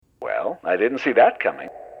Well, I didn't see that coming.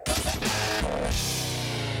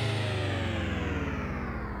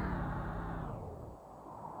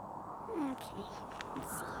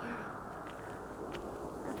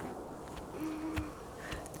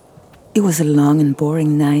 It was a long and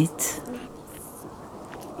boring night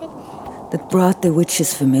that brought the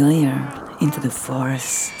witch's familiar into the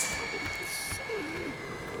forest.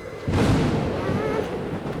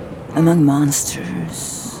 Among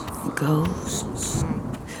monsters, ghosts.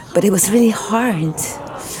 But it was really hard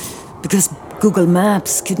because Google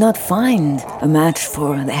Maps could not find a match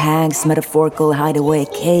for the hag's metaphorical hideaway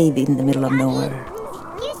cave in the middle of nowhere.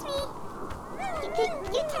 Excuse me.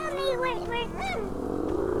 Could you tell me where...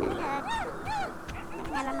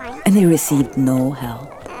 Never mind. And he received no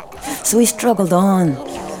help. So he struggled on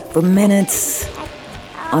for minutes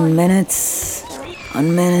on minutes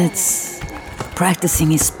on minutes,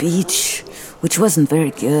 practicing his speech, which wasn't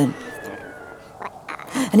very good.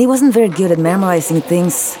 And he wasn't very good at memorizing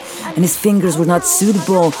things, and his fingers were not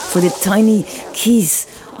suitable for the tiny keys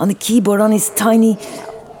on the keyboard on his tiny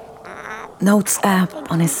notes app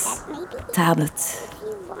on his tablet.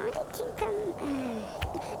 You wanted to come...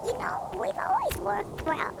 we've always worked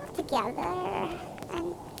well together.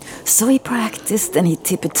 And So he practiced and he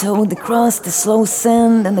tiptoed across the slow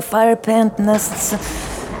sand and the fire pant nests,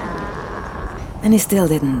 and he still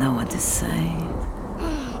didn't know what to say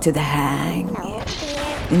to the hag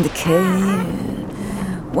in the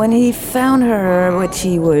cave when he found her, which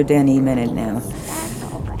he would any minute now.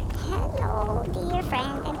 hello, dear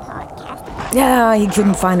friend and podcast. Yeah, he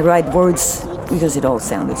couldn't find the right words because it all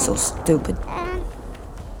sounded so stupid.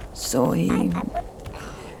 So he...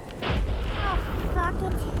 Fuck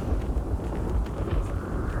it.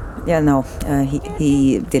 Yeah, no,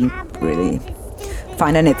 he didn't really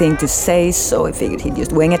find anything to say, so he figured he'd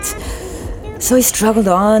just wing it. So he struggled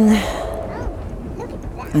on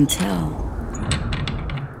until...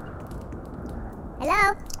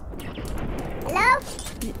 Hello? Hello?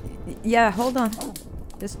 Yeah, hold on.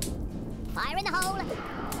 Just... Fire in the hole.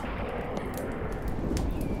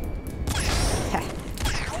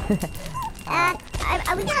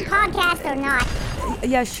 Are we gonna podcast or not?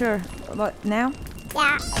 Yeah, sure. What, now?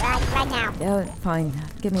 Yeah, right now. Yeah, fine.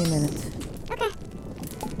 Give me a minute. Okay.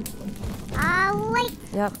 Wait.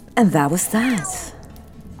 Yep. And that was that.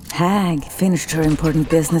 Hag finished her important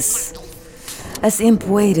business as Imp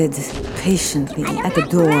waited patiently at the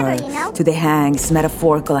door to the hag's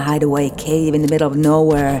metaphorical hideaway cave in the middle of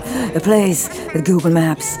nowhere, a place that Google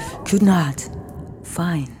Maps could not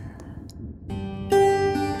find.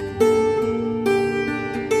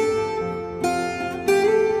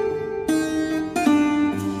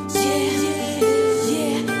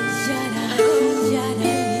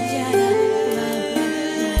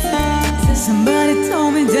 Somebody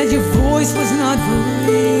told me that your voice was not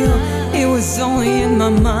for real. It was only in my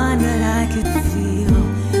mind that I could feel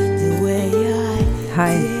the way I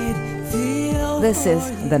Hi. did feel. This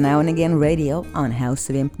is the Now and Again Radio on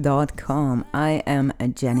houseofimp.com. I am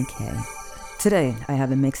Jenny K. Today I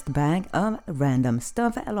have a mixed bag of random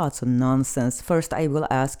stuff, lots of nonsense. First I will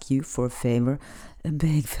ask you for a favor, a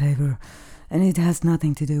big favor, and it has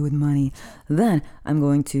nothing to do with money. Then I'm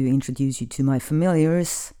going to introduce you to my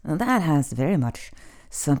familiars, and that has very much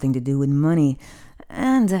something to do with money,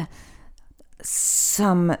 and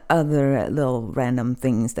some other little random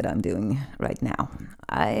things that I'm doing right now.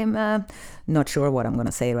 I'm not sure what I'm going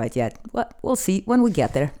to say right yet, but we'll see when we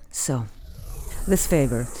get there. So, this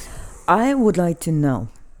favor, I would like to know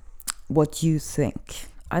what you think.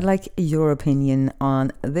 I'd like your opinion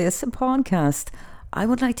on this podcast. I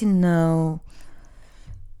would like to know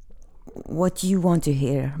what you want to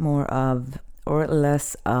hear more of or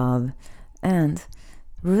less of. And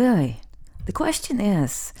really, the question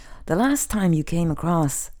is, the last time you came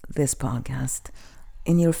across this podcast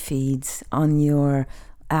in your feeds, on your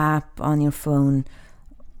app, on your phone,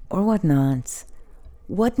 or whatnot,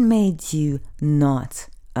 what made you not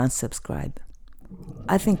unsubscribe?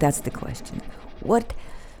 I think that's the question. What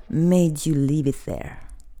made you leave it there?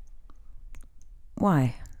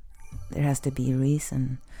 Why? There has to be a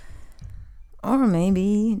reason. Or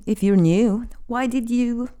maybe, if you're new, why did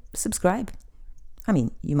you subscribe? I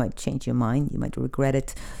mean, you might change your mind, you might regret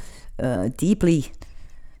it deeply,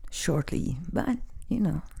 shortly, but,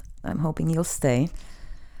 I'm hoping you'll stay.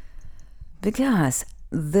 Because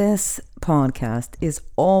this podcast is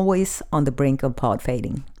always on the brink of pod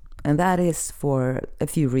fading. And that is for a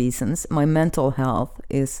few reasons. My mental health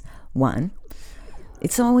is one.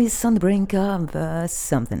 It's always on the brink of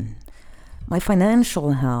something. My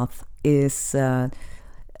financial health is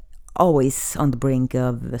always on the brink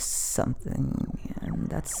of something. And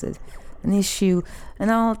that's an issue,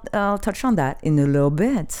 and I'll touch on that in a little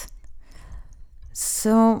bit.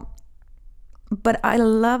 So, but I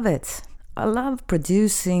love it. I love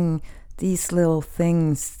producing these little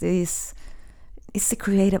things. It's a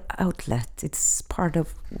creative outlet. It's part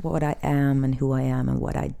of what I am and who I am and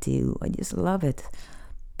what I do. I just love it.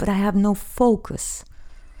 But I have no focus.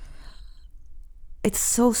 It's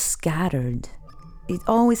so scattered. It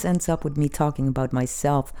always ends up with me talking about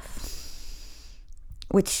myself,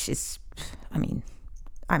 which is, I mean,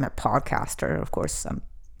 I'm a podcaster, of course I'm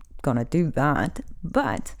gonna do that,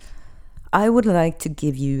 but I would like to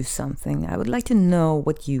give you something. I would like to know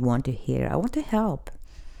what you want to hear. I want to help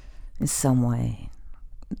in some way.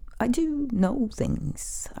 I do know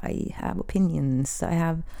things. I have opinions. I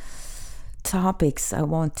have topics I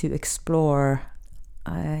want to explore.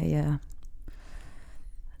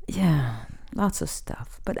 Lots of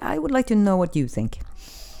stuff. But I would like to know what you think.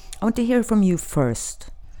 I want to hear from you first.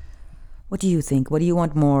 What do you think? What do you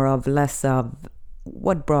want more of, less of?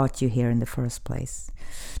 What brought you here in the first place?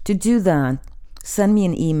 To do that, send me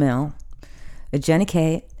an email at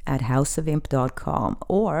jennyk@houseofimp.com,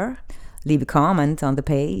 or leave a comment on the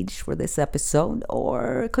page for this episode,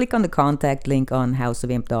 or click on the contact link on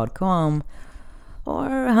houseofimp.com,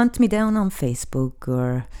 or hunt me down on Facebook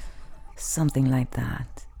or something like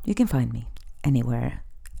that. You can find me anywhere.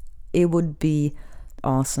 It would be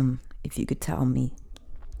awesome if you could tell me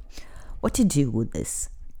what to do with this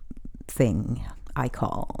thing I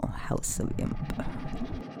call House of Imp.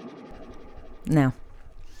 Now,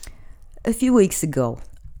 a few weeks ago,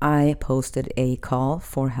 I posted a call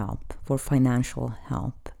for help, for financial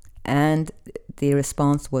help, and the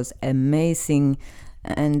response was amazing,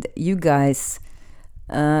 and you guys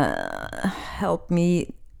helped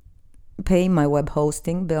me pay my web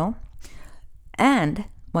hosting bill and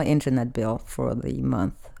my internet bill for the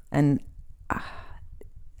month, and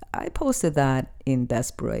I posted that in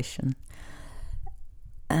desperation,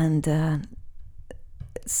 and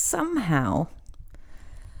somehow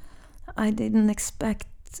I didn't expect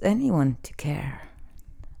anyone to care,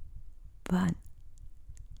 but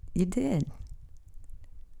you did.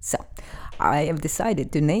 So I have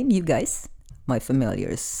decided to name you guys my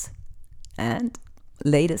familiars, and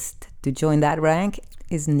latest to join that rank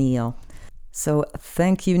is Neil. So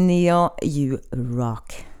thank you, Neil, you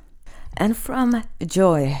rock. And from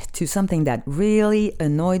joy to something that really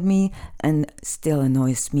annoyed me and still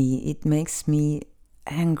annoys me, it makes me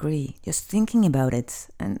angry just thinking about it.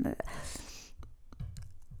 And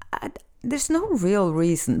there's no real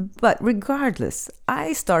reason, but regardless,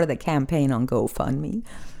 I started a campaign on GoFundMe,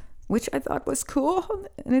 which I thought was cool,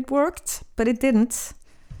 and it worked, but it didn't.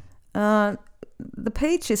 The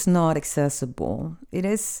page is not accessible. It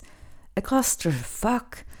is a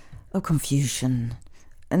clusterfuck of confusion.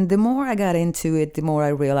 And the more I got into it, the more I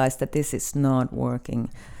realized that this is not working.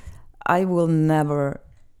 I will never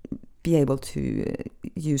be able to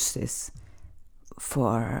use this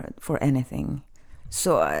for anything.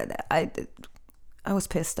 So I was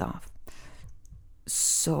pissed off.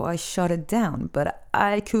 So I shut it down. But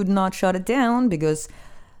I could not shut it down because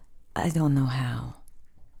I don't know how.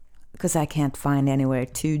 Because I can't find anywhere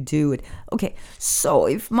to do it. Okay, so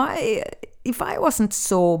if I wasn't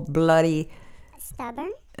so bloody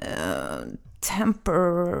Stubborn?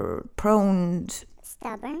 Temper prone,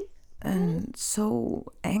 Stubborn? and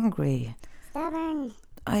so angry, Stubborn.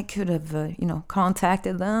 I could have,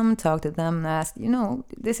 contacted them, talked to them, and asked,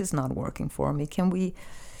 this is not working for me. Can we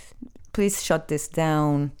please shut this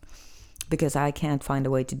down? Because I can't find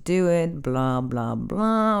a way to do it, blah, blah,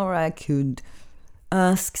 blah. Or I could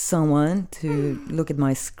ask someone to look at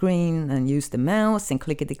my screen and use the mouse and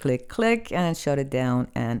clickety-click, and shut it down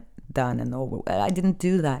and done and over. I didn't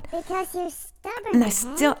do that. Because you're stubborn.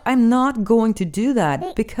 And I'm not going to do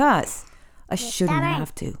that because I shouldn't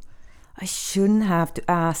have to. I shouldn't have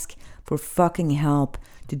to ask for fucking help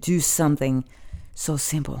to do something so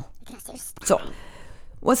simple. So,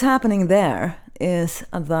 what's happening there is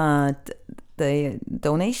that the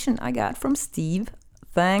donation I got from Steve,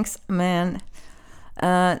 thanks, man,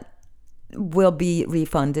 will be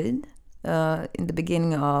refunded in the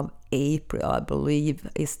beginning of April, I believe,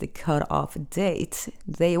 is the cutoff date.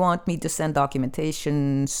 They want me to send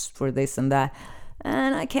documentations for this and that,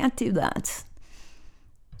 and I can't do that.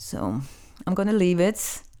 So I'm gonna leave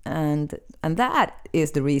it, and that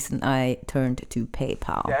is the reason I turned to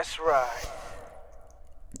PayPal. That's right.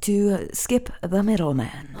 To skip the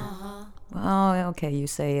middleman. Uh-huh. Oh, okay, you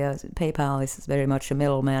say PayPal is very much a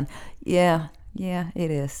middleman. Yeah, it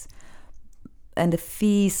is. And the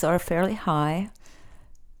fees are fairly high,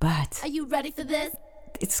 but Are you ready for this?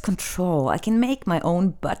 it's control. I can make my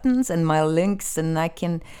own buttons and my links, and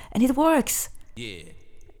it works. Yeah.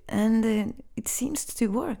 And it seems to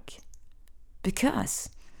work because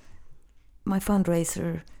my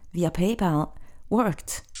fundraiser via PayPal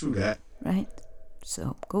worked. True that. Right?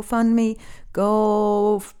 So GoFundMe,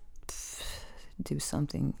 go do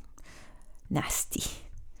something nasty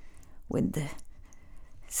with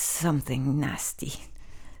something nasty.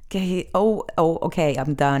 Okay. Oh, okay,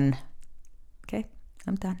 I'm done. Okay,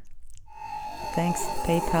 I'm done. Thanks,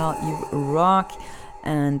 PayPal, you rock.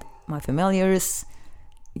 And my familiars,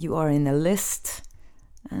 you are in a list.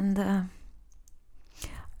 And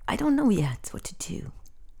I don't know yet what to do.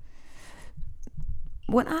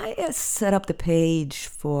 When I set up the page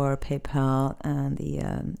for PayPal and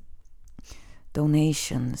the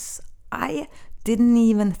donations, I didn't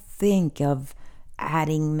even think of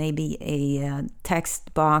adding maybe a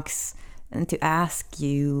text box and to ask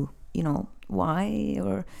you, why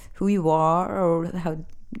or who you are or how,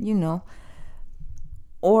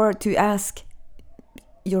 or to ask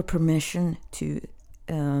your permission to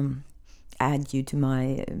add you to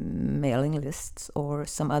my mailing lists or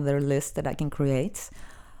some other list that I can create.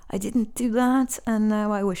 I didn't do that, and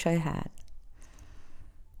now I wish I had.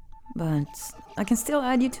 But I can still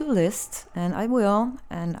add you to a list, and I will.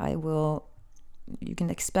 You can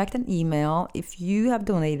expect an email. If you have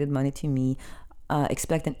donated money to me,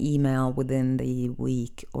 expect an email within the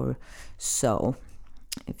week or so,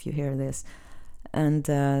 if you hear this. And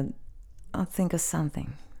I'll think of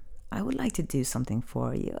something. I would like to do something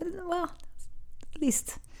for you. Well, at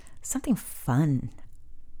least something fun.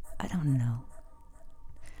 I don't know.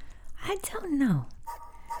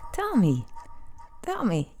 Tell me.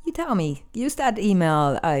 You tell me. Use that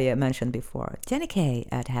email I mentioned before,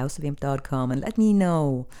 jennyk@houseofimp.com, and let me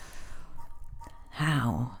know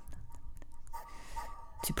how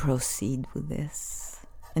to proceed with this.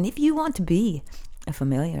 And if you want to be a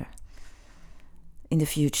familiar in the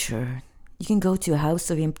future, you can go to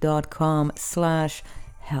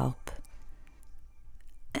houseofimp.com/help.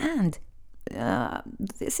 And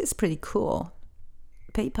this is pretty cool.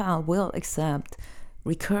 PayPal will accept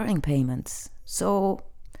recurring payments. So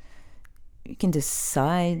you can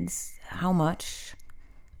decide how much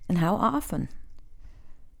and how often,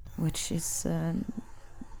 which is, I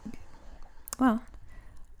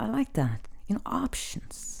like that,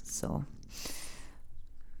 options. So,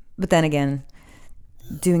 but then again,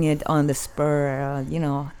 doing it on the spur,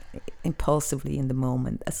 impulsively in the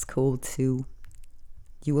moment, that's cool too.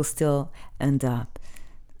 You will still end up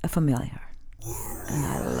a familiar. And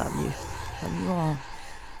I love you all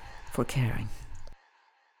for caring.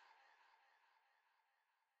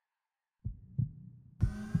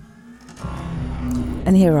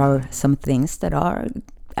 And here are some things that are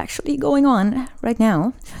actually going on right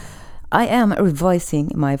now. I am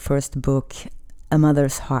revising my first book, A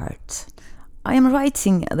Mother's Heart. I am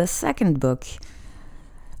writing the second book,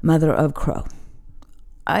 Mother of Crow.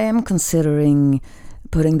 I am considering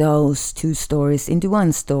putting those two stories into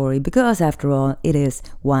one story because, after all, it is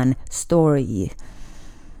one story.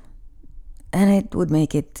 And it would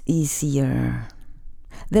make it easier.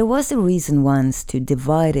 There was a reason once to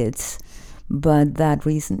divide it, but that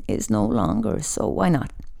reason is no longer, so why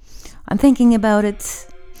not? I'm thinking about it.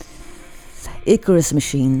 Icarus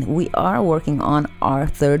Machine. We are working on our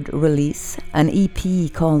third release, an EP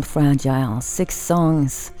called Fragile. 6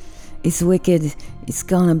 songs. It's wicked. It's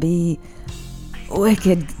gonna be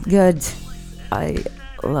wicked good. I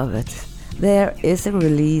love it. There is a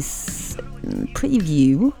release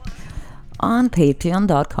preview on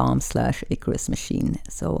patreon.com/Icarus Machine.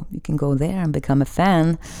 So you can go there and become a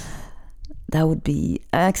fan. That would be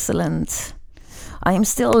excellent. I am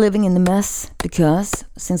still living in the mess because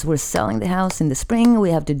since we're selling the house in the spring,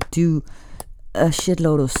 we have to do a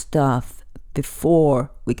shitload of stuff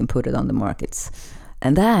before we can put it on the markets.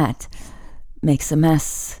 And that makes a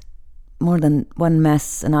mess. More than one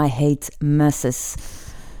mess, and I hate messes.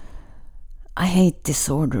 I hate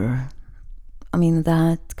disorder. I mean,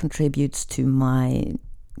 that contributes to my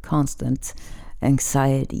constant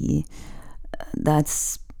anxiety.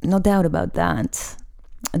 That's no doubt about that.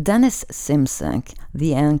 Dennis Simsek,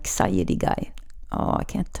 the anxiety guy. Oh, I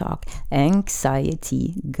can't talk.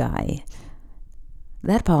 Anxiety guy.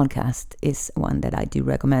 That podcast is one that I do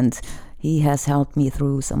recommend. He has helped me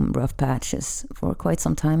through some rough patches for quite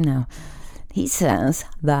some time now. He says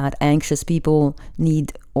that anxious people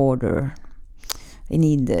need order. They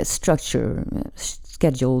need structure,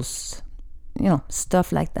 schedules,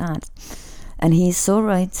 stuff like that. And he's so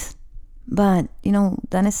right. But,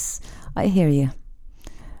 Dennis, I hear you.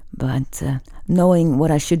 But knowing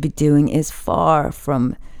what I should be doing is far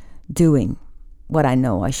from doing what I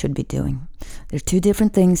know I should be doing. They're two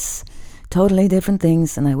different things, totally different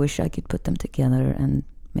things, and I wish I could put them together, and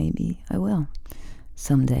maybe I will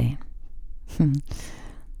someday.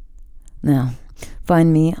 Now,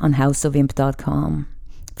 find me on houseofimp.com,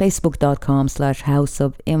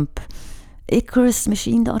 facebook.com/houseofimp,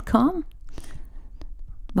 icarusmachine.com.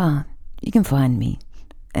 Well, you can find me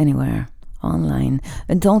anywhere online.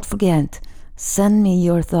 And don't forget, send me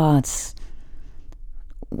your thoughts.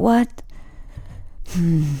 What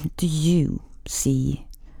do you see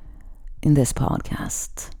in this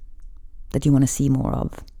podcast that you want to see more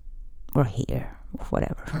of, or hear, or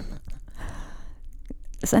whatever?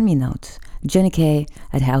 Send me a note,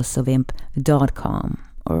 jennyk@houseofimp.com,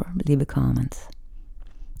 or leave a comment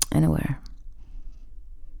anywhere.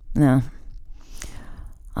 Now,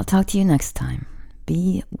 I'll talk to you next time.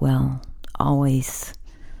 Be well, always.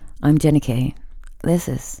 I'm Jenny K. This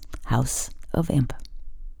is House of Imp.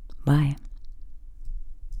 Bye.